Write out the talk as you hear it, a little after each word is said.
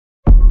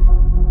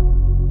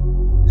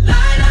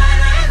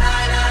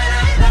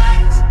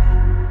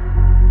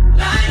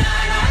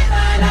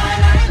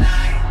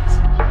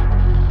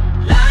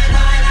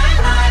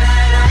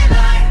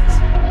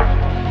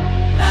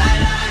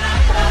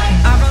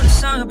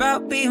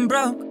about being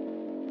broke.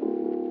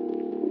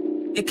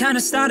 It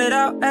kinda started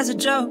out as a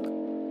joke.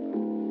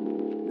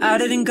 I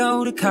didn't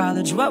go to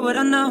college, what would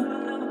I know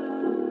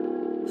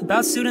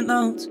about student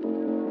loans?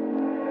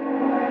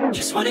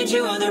 Just wanted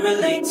you all to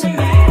relate to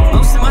me.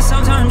 Most of my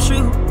songs aren't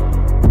true.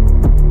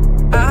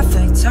 I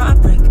faked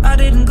heartbreak, I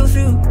didn't go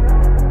through.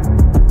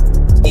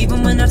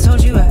 Even when I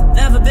told you I'd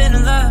never been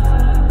in love,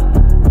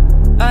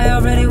 I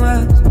already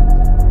was.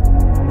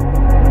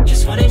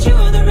 Just wanted you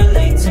all to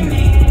relate to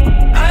me.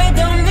 I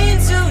don't mean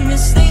to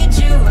mislead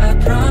you, I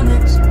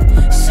promise.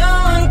 So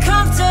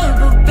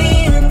uncomfortable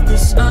being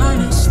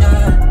dishonest.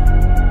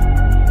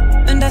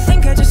 And I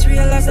think I just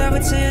realized I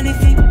would say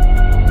anything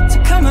to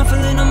come off a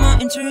little more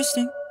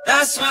interesting.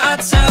 That's why I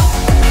tell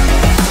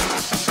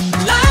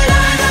lie,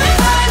 lie, lie,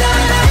 lie,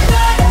 lie, lie,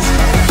 lies.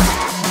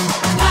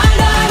 Lie,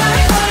 lie,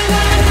 lie, lie,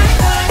 lie, lie,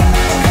 lies.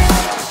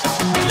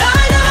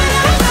 Lie, lie,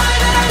 lie, lie,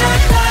 lie,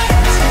 lie,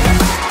 lies.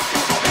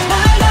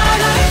 Lie, lie,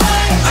 lie,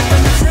 lies. I'm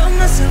gonna tell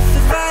myself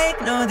if I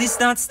ignore these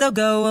thoughts, they'll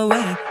go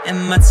away, and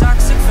my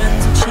toxic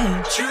friends will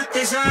change. Truth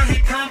is I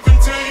hate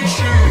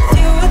confrontation.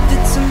 Deal with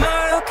it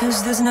tomorrow, cause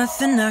there's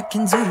nothing I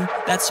can do.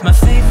 That's my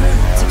favorite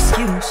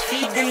excuse.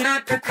 Feeding my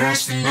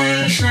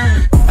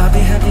procrastination. I'll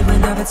be happy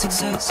when I have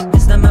success.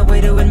 It's not my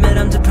way to admit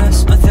I'm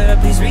depressed. My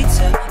therapy's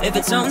retail. If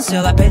it's on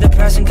sale, I pay the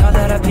price and call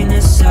that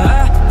happiness.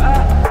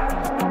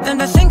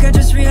 And I think I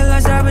just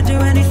realized I would do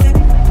anything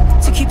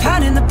to keep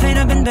hiding the pain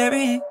I've been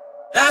burying.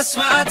 That's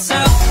why I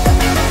tell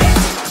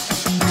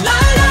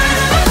lie, lie,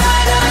 lie,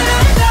 lie, lie,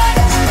 lie,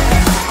 lies.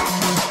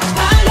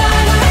 Lie,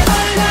 lie, lie,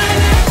 lie, lie,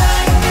 lie,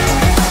 lies.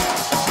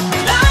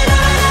 Lie,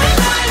 lie, lie,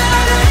 lie,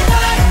 lie, lie,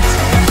 lies.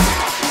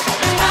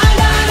 Lie,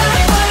 lie,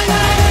 lie, lie, lie,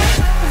 lies.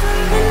 Over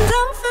and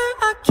over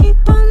I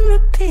keep on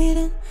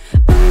repeating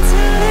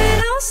until it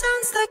all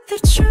sounds like the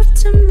truth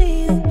to me.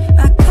 And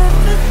I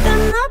cover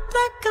them up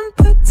like I'm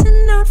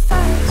putting out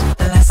fires.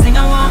 The last thing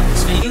I want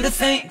is for you to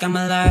think I'm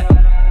alive.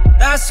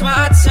 That's why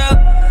I tell